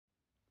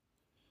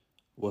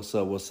What's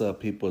up,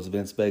 people? It's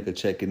Vince Vega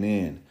checking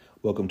in.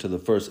 Welcome to the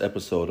first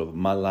episode of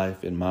My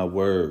Life in My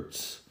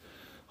Words.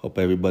 Hope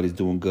everybody's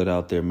doing good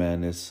out there,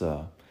 man. It's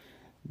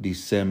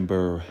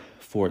December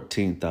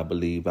 14th, I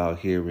believe, out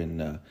here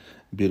in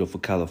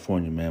beautiful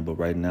California, man. But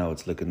right now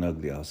it's looking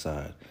ugly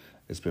outside.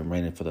 It's been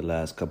raining for the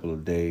last couple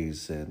of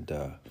days, and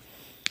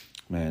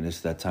man, it's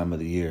that time of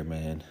the year,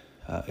 man.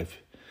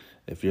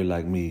 If you're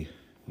like me,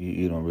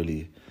 you don't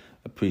really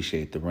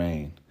appreciate the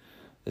rain,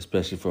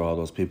 especially for all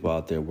those people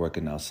out there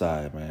working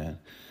outside, man.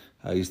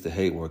 I used to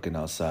hate working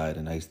outside,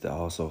 and I used to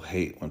also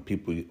hate when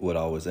people would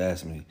always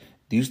ask me,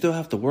 "Do you still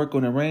have to work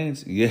when it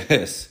rains?"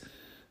 Yes,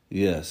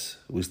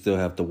 we still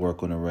have to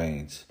work when it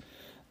rains.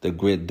 The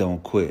grit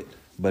don't quit.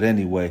 But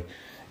anyway,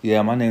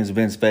 yeah, my name's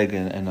Vince Vega,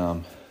 and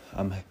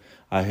I'm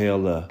I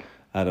hail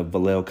out of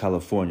Vallejo,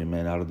 California,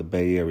 man, out of the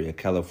Bay Area,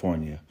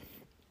 California.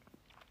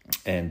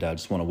 And I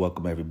just want to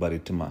welcome everybody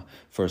to my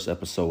first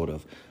episode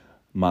of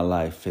My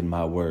Life in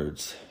My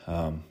Words.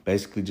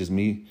 Basically, just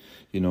me,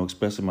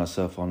 expressing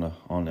myself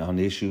on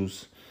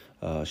issues,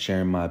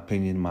 sharing my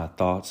opinion, my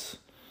thoughts,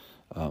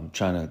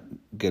 trying to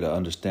get an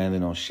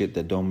understanding on shit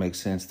that don't make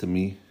sense to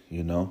me.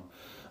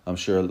 I'm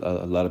sure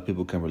a lot of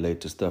people can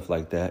relate to stuff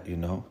like that.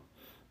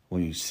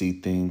 When you see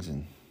things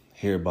and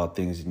hear about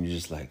things, and you're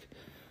just like,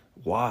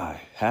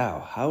 why?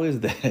 How is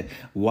that?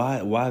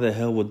 Why the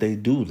hell would they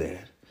do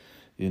that?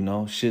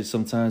 Shit,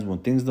 sometimes when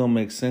things don't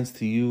make sense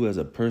to you as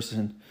a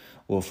person,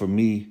 well, for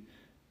me,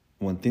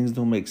 when things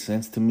don't make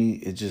sense to me,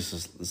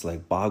 it's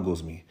like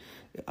boggles me.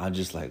 I'm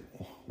just like,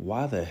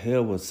 why the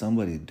hell would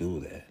somebody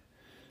do that?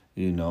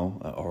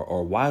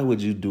 Or why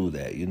would you do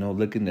that?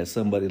 Looking at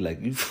somebody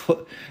like you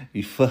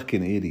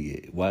fucking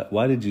idiot.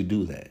 Why did you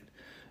do that?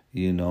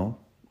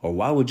 Or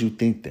why would you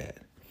think that?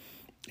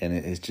 And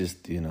it's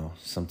just,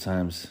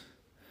 sometimes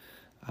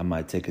I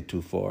might take it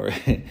too far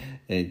and,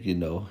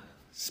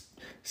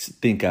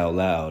 think out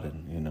loud,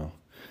 and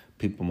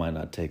people might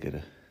not take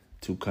it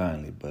too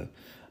kindly, but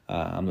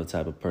I'm the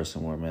type of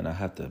person where, man, I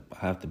have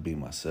to be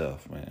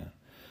myself, man.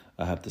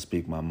 I have to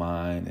speak my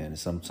mind, and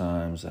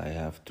sometimes I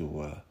have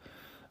to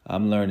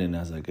I'm learning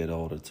as I get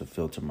older to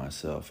filter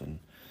myself and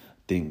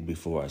think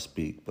before I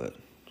speak. But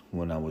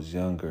when I was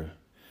younger,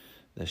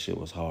 that shit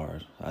was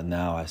hard.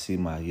 Now I see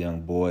my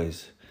young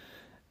boys,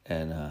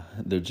 and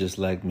they're just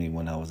like me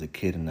when I was a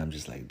kid, and I'm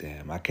just like,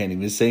 damn, I can't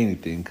even say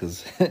anything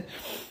because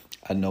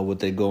I know what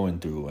they're going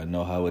through. I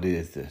know how it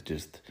is to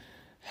just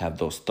have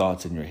those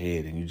thoughts in your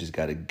head, and you just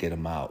got to get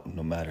them out,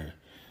 no matter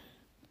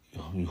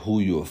who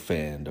you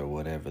offend or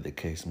whatever the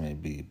case may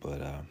be.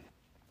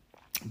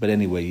 But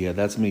anyway, yeah,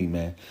 that's me,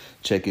 man,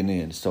 checking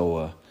in.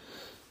 So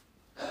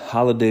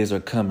holidays are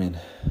coming.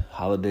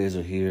 Holidays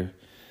are here.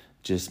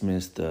 Just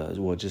missed,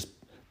 just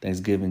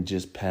Thanksgiving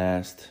just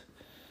passed,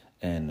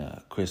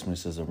 and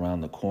Christmas is around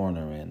the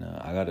corner. And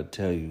I got to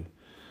tell you,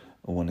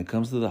 when it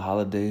comes to the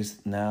holidays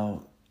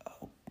now,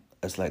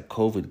 it's like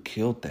COVID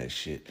killed that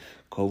shit.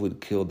 COVID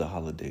killed the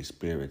holiday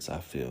spirits, I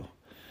feel.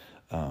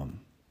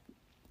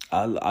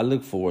 I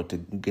look forward to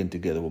getting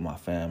together with my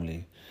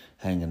family,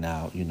 hanging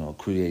out,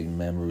 creating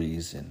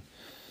memories, and,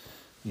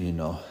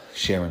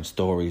 sharing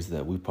stories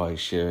that we probably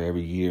share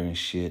every year and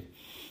shit.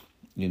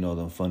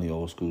 Them funny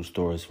old school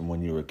stories from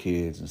when you were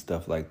kids and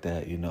stuff like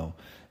that,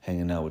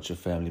 hanging out with your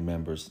family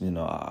members.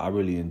 I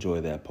really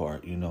enjoy that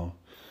part,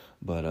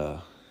 But,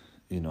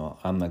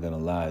 I'm not going to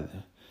lie.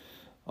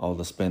 All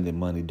the spending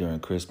money during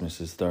Christmas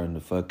is starting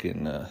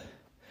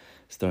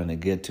to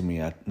get to me.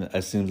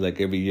 It seems like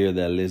every year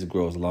that list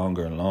grows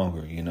longer and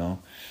longer,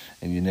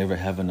 and you never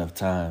have enough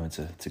time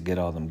to get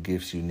all them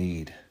gifts you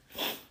need.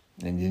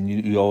 And then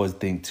you always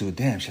think too,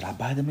 damn, should I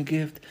buy them a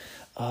gift?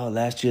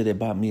 Last year they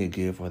bought me a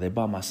gift, or they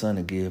bought my son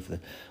a gift.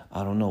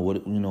 I don't know.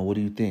 What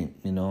do you think?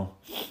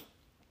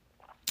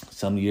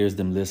 Some years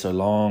them lists are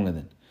long, and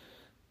then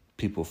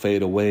people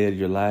fade away at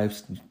your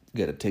lives. You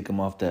got to take them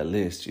off that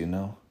list,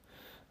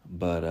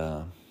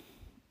 But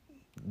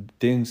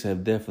things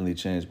have definitely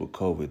changed with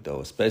COVID,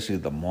 though, especially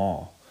the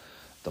mall.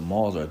 The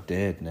malls are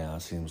dead now,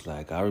 it seems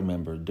like. I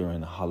remember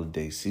during the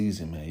holiday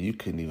season, man, you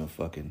couldn't even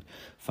fucking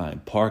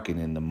find parking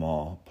in the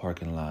mall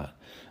parking lot.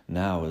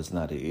 Now it's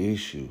not an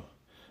issue.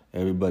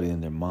 Everybody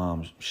and their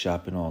moms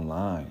shopping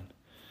online.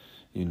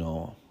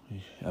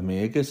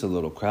 It gets a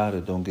little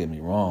crowded, don't get me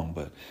wrong,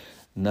 but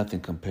nothing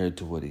compared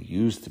to what it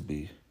used to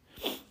be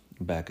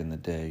back in the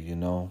day.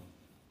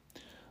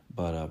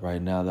 But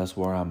right now, that's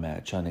where I'm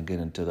at, trying to get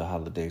into the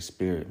holiday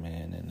spirit,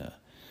 man, and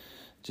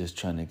just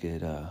trying to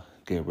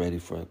get ready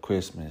for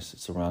Christmas.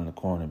 It's around the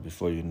corner.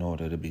 Before you know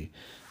it, it'll be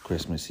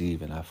Christmas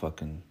Eve, and I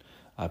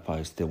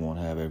probably still won't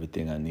have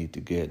everything I need to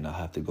get, and I'll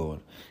have to go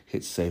and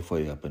hit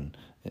Safeway up and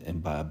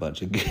buy a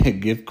bunch of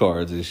gift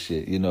cards and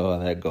shit. You know how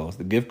that goes.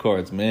 The gift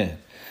cards, man.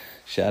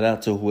 Shout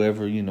out to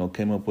whoever,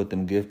 came up with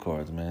them gift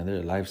cards, man. They're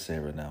a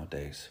lifesaver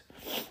nowadays.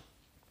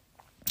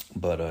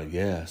 But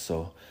yeah,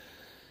 so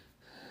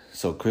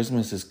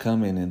Christmas is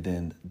coming, and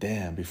then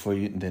damn,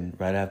 then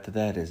right after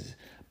that is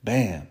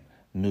bam,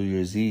 New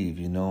Year's Eve,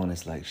 and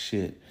it's like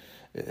shit.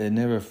 It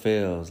never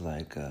fails.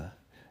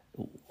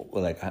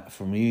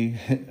 For me,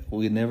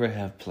 we never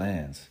have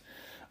plans.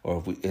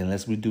 or if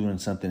unless we're doing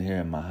something here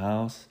in my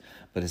house.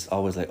 But it's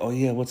always like, oh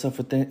yeah, what's up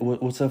for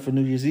what's up for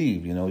New Year's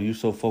Eve? You know, you're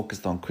so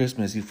focused on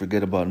Christmas, you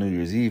forget about New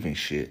Year's Eve and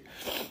shit.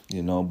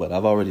 You know, but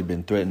I've already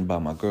been threatened by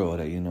my girl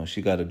that, you know,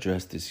 she got a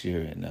dress this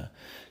year, and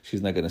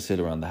she's not gonna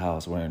sit around the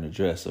house wearing a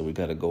dress, so we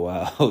gotta go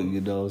out.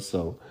 You know,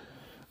 so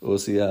we'll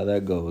see how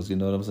that goes. You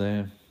know what I'm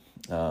saying?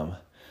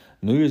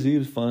 New Year's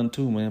Eve is fun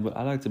too, man. But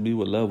I like to be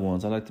with loved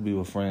ones. I like to be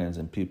with friends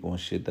and people and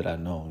shit that I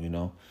know. You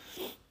know,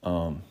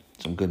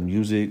 some good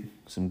music,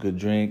 some good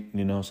drink.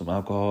 You know, some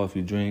alcohol if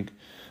you drink.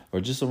 Or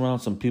just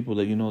around some people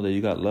that you know that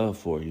you got love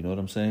for, you know what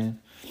I'm saying?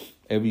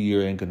 Every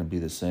year ain't gonna be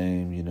the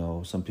same, you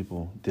know. Some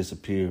people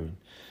disappear and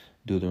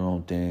do their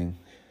own thing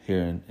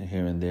here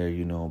and there,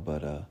 you know.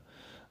 But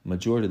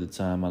majority of the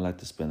time, I like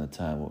to spend the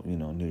time with, you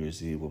know, New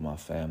Year's Eve with my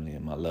family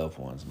and my loved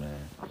ones,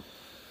 man.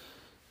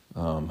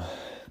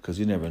 'Cause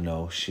you never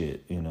know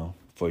shit, you know.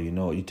 Before you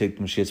know it, you take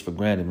them shits for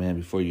granted, man.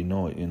 Before you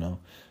know it, you know,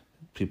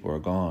 people are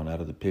gone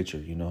out of the picture,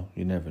 you know.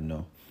 You never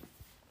know.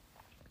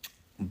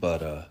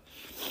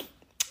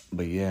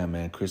 But yeah,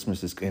 man,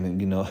 Christmas is,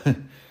 and you know,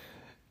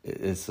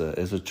 it's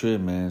a trip,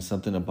 man.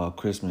 Something about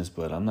Christmas,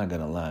 but I'm not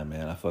gonna lie,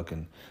 man.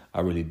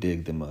 I really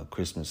dig them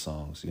Christmas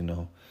songs. You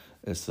know,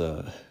 it's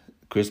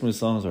Christmas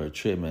songs are a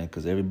trip, man,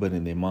 because everybody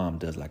and their mom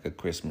does like a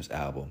Christmas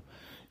album.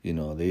 You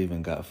know, they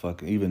even got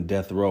even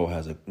Death Row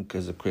has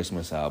a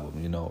Christmas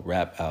album. You know,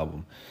 rap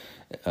album.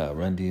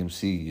 Run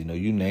DMC. You know,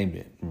 you name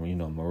it. You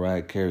know,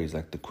 Mariah Carey's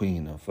like the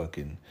queen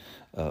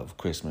of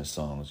Christmas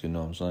songs. You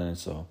know what I'm saying?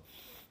 So.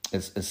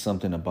 It's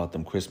something about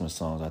them Christmas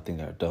songs I think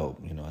are dope,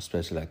 you know,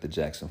 especially like the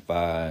Jackson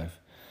 5,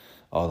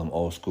 all them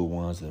old school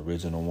ones, the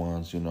original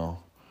ones, you know.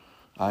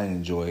 I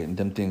enjoy it, and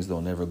them things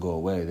don't ever go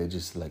away. They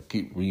just like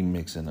keep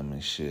remixing them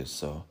and shit.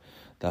 So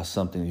that's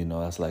something, you know,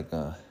 that's like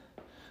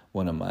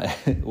one of my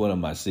one of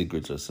my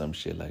secrets or some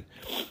shit. Like,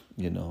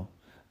 you know,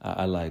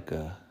 I like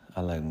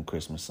them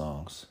Christmas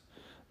songs.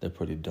 They're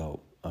pretty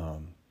dope.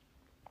 And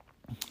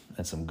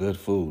some good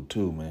food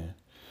too, man.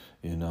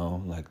 You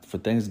know, like for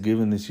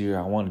Thanksgiving this year,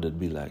 I wanted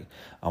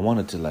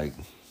to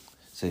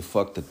say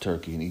fuck the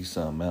turkey and eat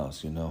something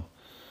else, you know.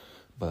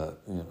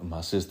 But you know, my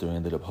sister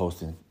ended up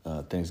hosting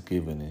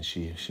Thanksgiving, and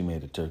she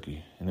made a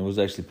turkey, and it was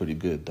actually pretty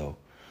good though,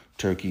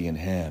 turkey and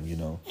ham, you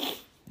know.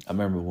 I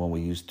remember when we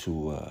used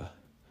to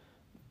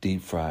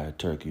deep fry a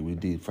turkey. We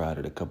deep fried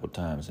it a couple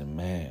times, and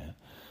man,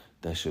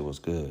 that shit was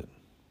good,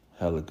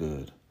 hella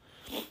good.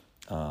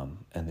 And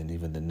then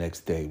even the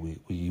next day, we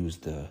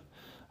used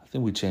I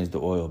think we changed the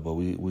oil, but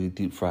we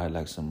deep fried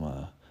like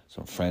some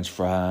French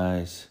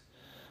fries.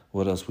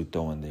 What else we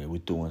throw in there? We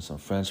threw in some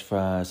French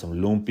fries, some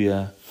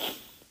lumpia.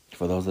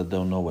 For those that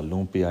don't know what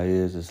lumpia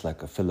is, it's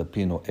like a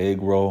Filipino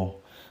egg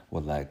roll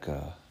with like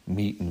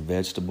meat and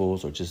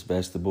vegetables or just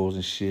vegetables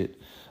and shit.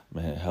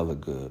 Man, hella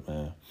good,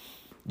 man.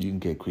 You can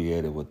get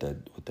creative with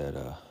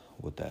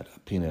that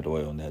peanut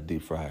oil in that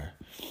deep fryer.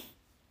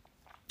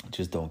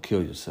 Just don't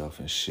kill yourself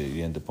and shit.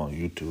 You end up on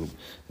YouTube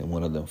in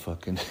one of them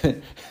fucking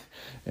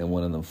in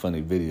one of them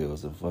funny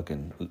videos of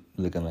fucking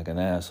looking like an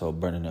asshole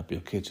burning up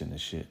your kitchen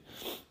and shit.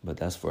 But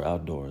that's for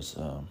outdoors.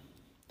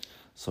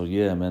 So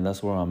yeah, man,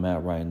 that's where I'm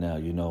at right now,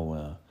 you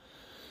know.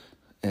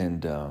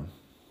 And I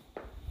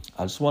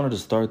just wanted to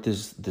start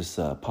this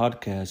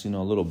podcast, you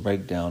know, a little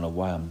breakdown of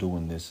why I'm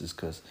doing this is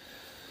because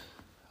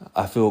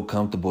I feel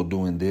comfortable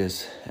doing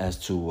this as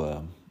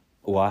to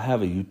I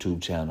have a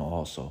YouTube channel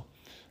also.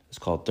 It's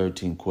called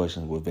 13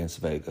 Questions with Vince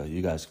Vega.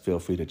 You guys feel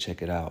free to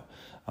check it out.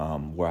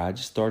 Where I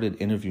just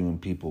started interviewing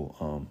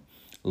people,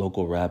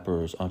 local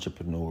rappers,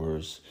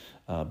 entrepreneurs,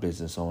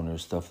 business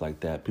owners, stuff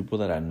like that. People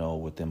that I know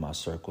within my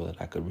circle that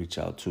I could reach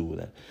out to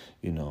that,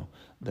 you know,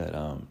 that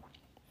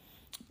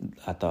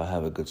I thought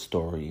have a good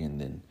story. And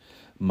then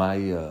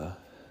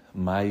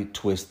my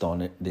twist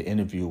on it, the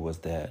interview was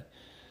that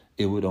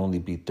it would only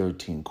be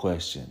 13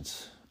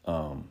 questions.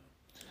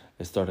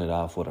 It started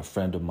off with a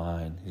friend of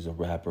mine. He's a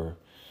rapper.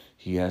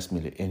 He asked me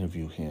to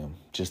interview him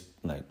just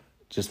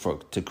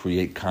to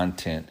create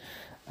content,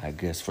 I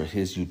guess, for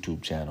his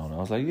YouTube channel. And I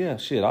was like, yeah,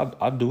 shit,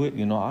 I'll do it.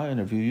 You know, I'll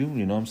interview you.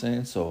 You know what I'm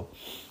saying? So,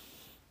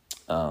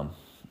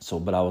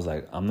 but I was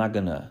like, I'm not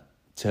going to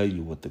tell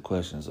you what the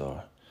questions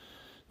are.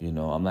 You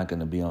know, I'm not going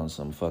to be on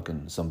some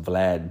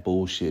Vlad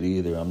bullshit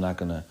either. I'm not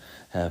going to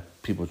have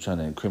people trying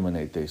to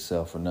incriminate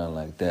themselves or nothing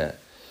like that.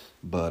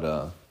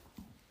 But,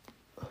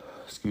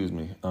 excuse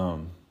me,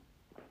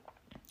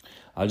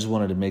 I just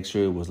wanted to make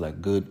sure it was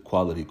like good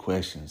quality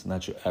questions,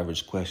 not your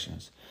average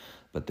questions.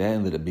 But that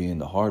ended up being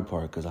the hard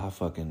part because I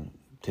fucking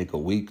take a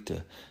week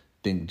to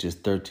think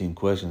just 13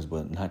 questions,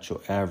 but not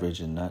your average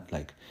and not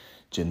like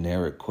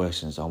generic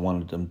questions. I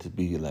wanted them to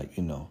be like,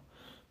 you know,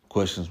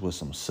 questions with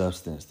some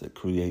substance that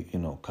create, you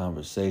know,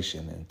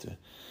 conversation and to,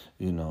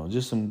 you know,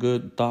 just some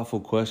good, thoughtful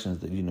questions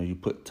that, you know, you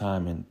put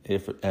time and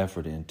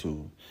effort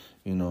into,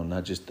 you know,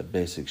 not just the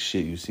basic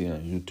shit you see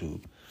on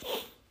YouTube.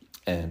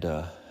 And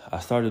I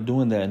started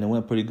doing that, and it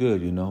went pretty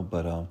good, you know.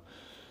 But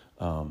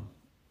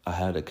I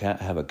had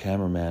have a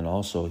cameraman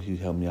also. He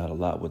helped me out a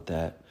lot with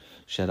that.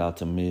 Shout out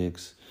to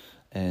Miggs.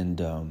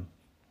 And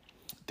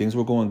things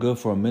were going good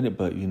for a minute,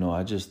 but, you know,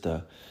 I just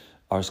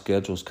our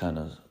schedules kind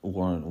of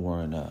weren't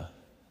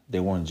they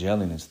weren't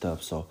gelling and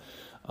stuff. So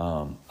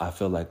I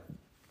feel like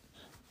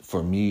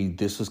for me,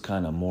 this is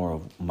kind of more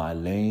of my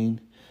lane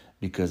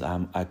because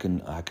I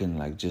can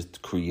like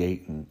just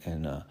create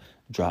and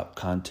drop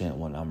content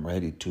when I'm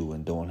ready to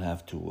and don't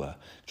have to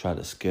try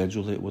to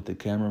schedule it with the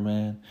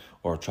cameraman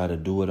or try to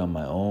do it on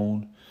my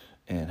own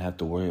and have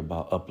to worry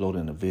about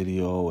uploading a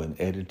video and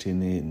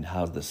editing it and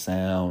how's the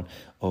sound.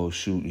 Oh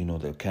shoot,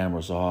 the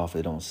camera's off,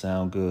 it don't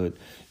sound good.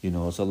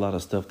 It's a lot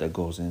of stuff that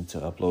goes into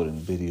uploading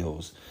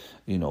videos,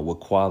 with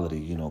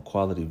quality,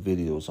 quality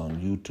videos on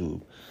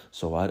YouTube.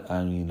 So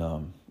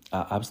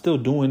I'm still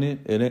doing it,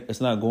 and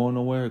it's not going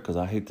nowhere because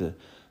I hate to,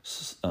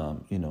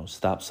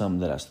 stop something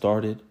that I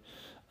started.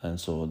 And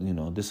so,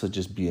 this will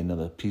just be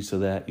another piece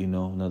of that,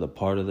 another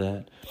part of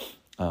that.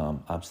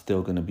 I'm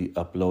still going to be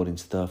uploading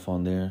stuff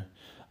on there.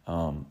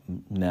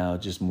 Now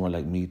just more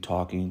like me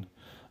talking,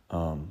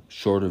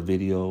 shorter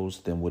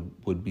videos than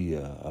would be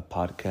a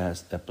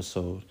podcast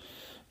episode.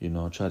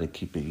 Try to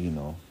keep it,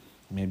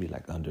 maybe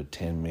like under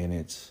 10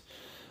 minutes.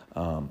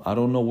 I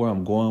don't know where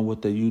I'm going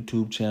with the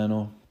YouTube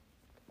channel,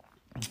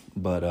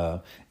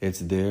 but it's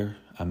there.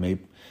 I may,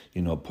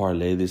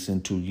 parlay this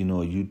into, a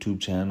YouTube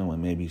channel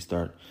and maybe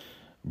start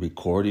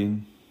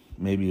recording,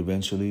 maybe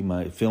eventually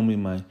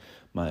filming my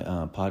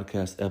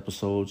podcast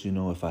episodes,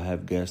 if I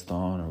have guests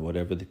on or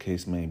whatever the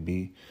case may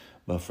be.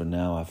 But for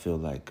now, I feel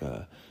like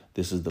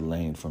this is the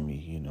lane for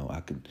me.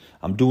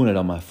 I'm doing it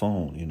on my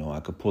phone. I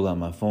could pull out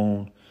my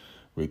phone,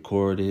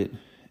 record it,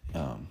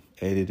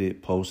 edit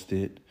it, post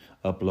it,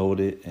 upload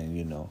it,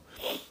 and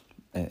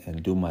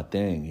and do my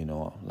thing.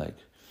 Like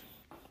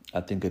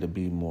I think it'll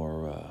be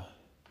more.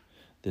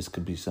 This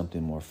could be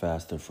something more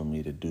faster for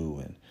me to do,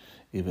 and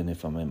even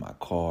if I'm in my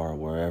car,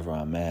 wherever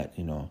I'm at,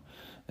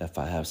 if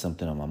I have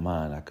something on my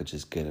mind, I could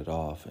just get it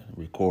off and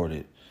record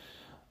it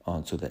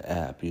onto the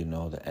app,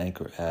 the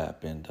Anchor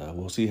app, and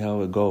we'll see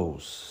how it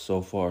goes.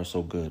 So far,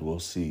 so good. We'll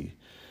see.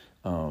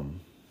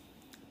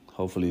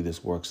 Hopefully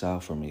this works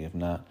out for me. If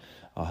not,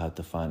 I'll have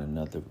to find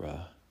another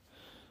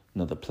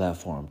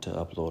platform to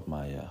upload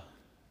my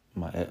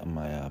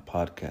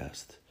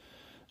podcast.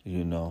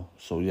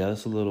 So yeah,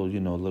 that's a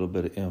little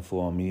bit of info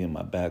on me and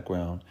my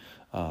background.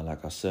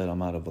 Like I said,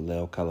 I'm out of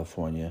Vallejo,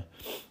 California,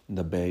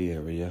 the Bay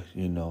Area,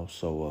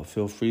 so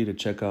feel free to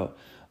check out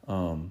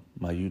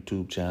my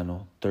YouTube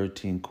channel,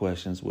 13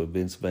 Questions with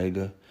Vince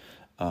Vega.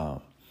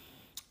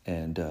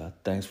 And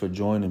thanks for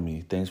joining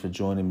me. Thanks for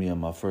joining me on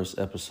my first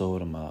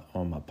episode on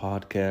my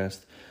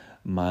podcast,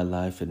 My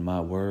Life in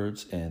My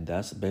Words. And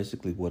that's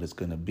basically what it's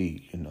going to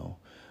be,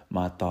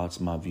 my thoughts,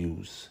 my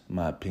views,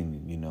 my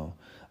opinion,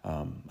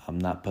 I'm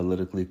not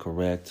politically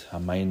correct. I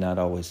might not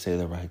always say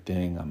the right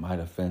thing. I might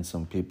offend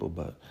some people,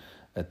 but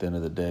at the end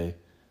of the day,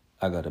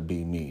 I got to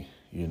be me,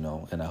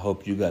 and I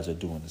hope you guys are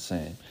doing the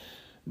same.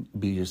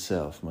 Be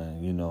yourself,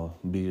 man,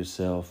 be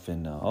yourself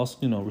and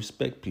also,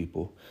 respect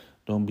people.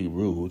 Don't be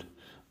rude,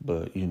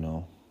 but,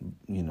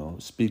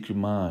 speak your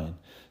mind,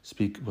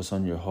 speak what's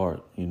on your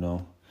heart,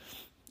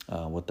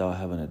 without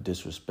having to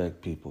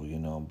disrespect people,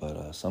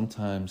 but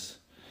sometimes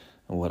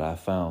what I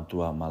found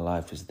throughout my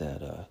life is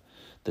that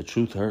the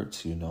truth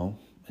hurts,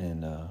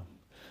 and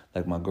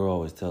like my girl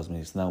always tells me,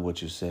 it's not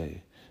what you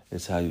say,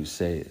 it's how you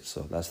say it.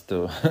 So that's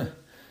still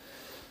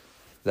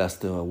that's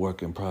still a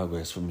work in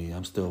progress for me.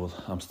 I'm still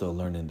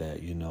learning that,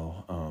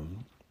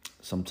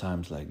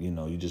 sometimes like,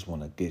 you just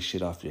want to get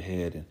shit off your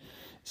head and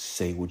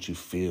say what you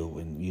feel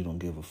and you don't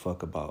give a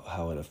fuck about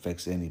how it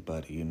affects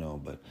anybody,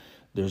 but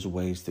there's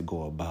ways to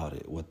go about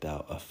it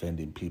without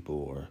offending people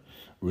or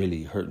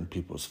really hurting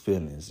people's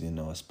feelings,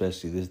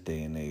 especially this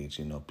day and age.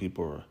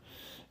 People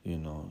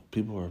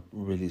are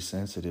really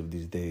sensitive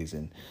these days,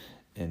 and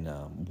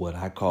what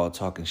I call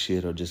talking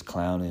shit or just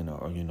clowning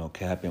or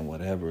capping,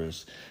 whatever,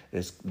 is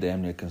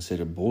damn near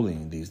considered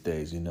bullying these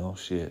days.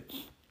 Shit.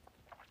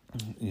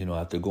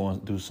 After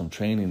going through some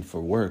training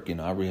for work,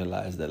 I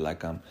realized that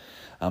like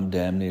I'm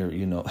damn near,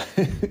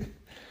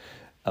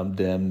 I'm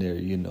damn near,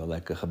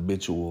 like a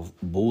habitual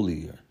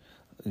bully or,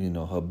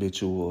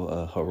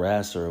 habitual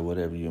harasser or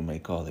whatever you may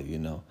call it,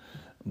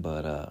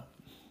 But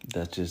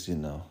that's just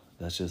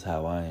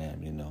how I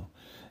am,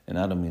 And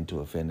I don't mean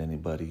to offend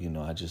anybody,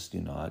 I just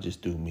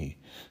do me.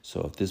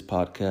 So if this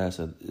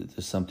podcast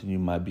is something you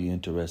might be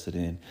interested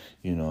in,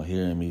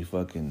 hearing me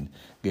fucking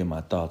get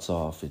my thoughts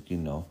off,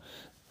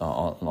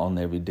 on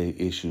everyday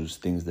issues,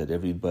 things that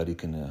everybody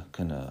can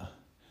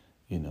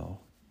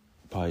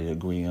probably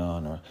agree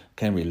on or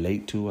can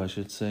relate to, I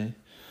should say,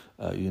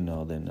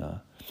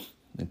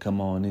 then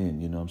come on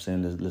in, what I'm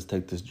saying? Let's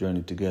take this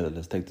journey together.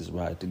 Let's take this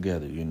ride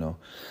together,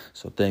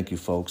 So thank you,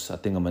 folks. I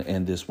think I'm going to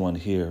end this one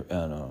here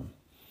on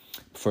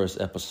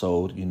first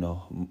episode,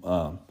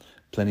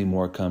 plenty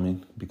more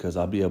coming because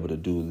I'll be able to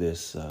do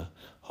this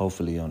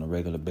hopefully on a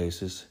regular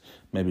basis,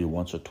 maybe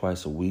once or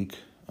twice a week,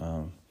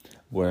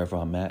 wherever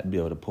I'm at, be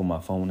able to pull my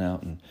phone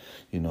out and,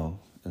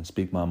 and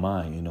speak my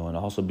mind, and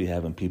also be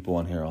having people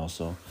on here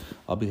also.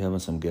 I'll be having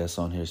some guests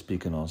on here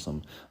speaking on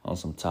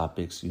some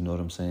topics, you know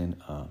what I'm saying?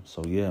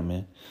 So yeah,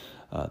 man,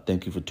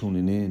 Thank you for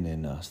tuning in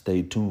and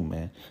stay tuned,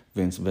 man.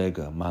 Vince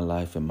Vega, My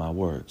Life and My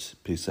Words.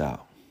 Peace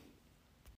out.